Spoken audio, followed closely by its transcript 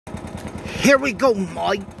Here we go,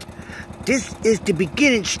 Mike. This is the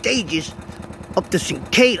beginning stages of the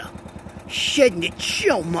cicada shedding its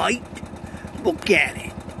shell, Mike. Look at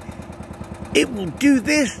it. It will do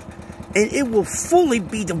this, and it will fully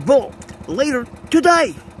be developed later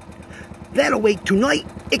today. That way, tonight,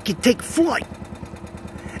 it can take flight.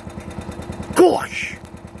 Gosh,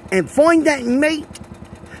 and find that mate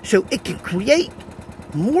so it can create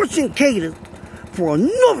more cicadas for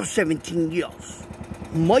another 17 years,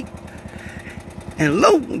 Mike. And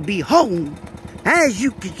lo and behold, as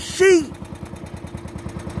you can see,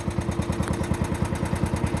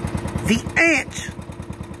 the ants,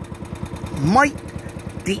 Mike,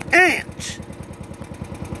 the ants.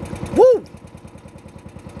 Woo!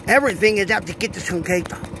 Everything is out to get the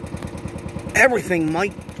cicada. Everything,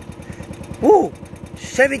 Mike. Woo!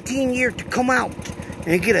 17 years to come out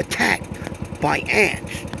and get attacked by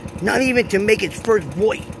ants. Not even to make its first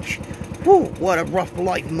voyage. Woo! What a rough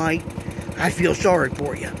life, Mike. I feel sorry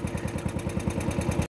for you.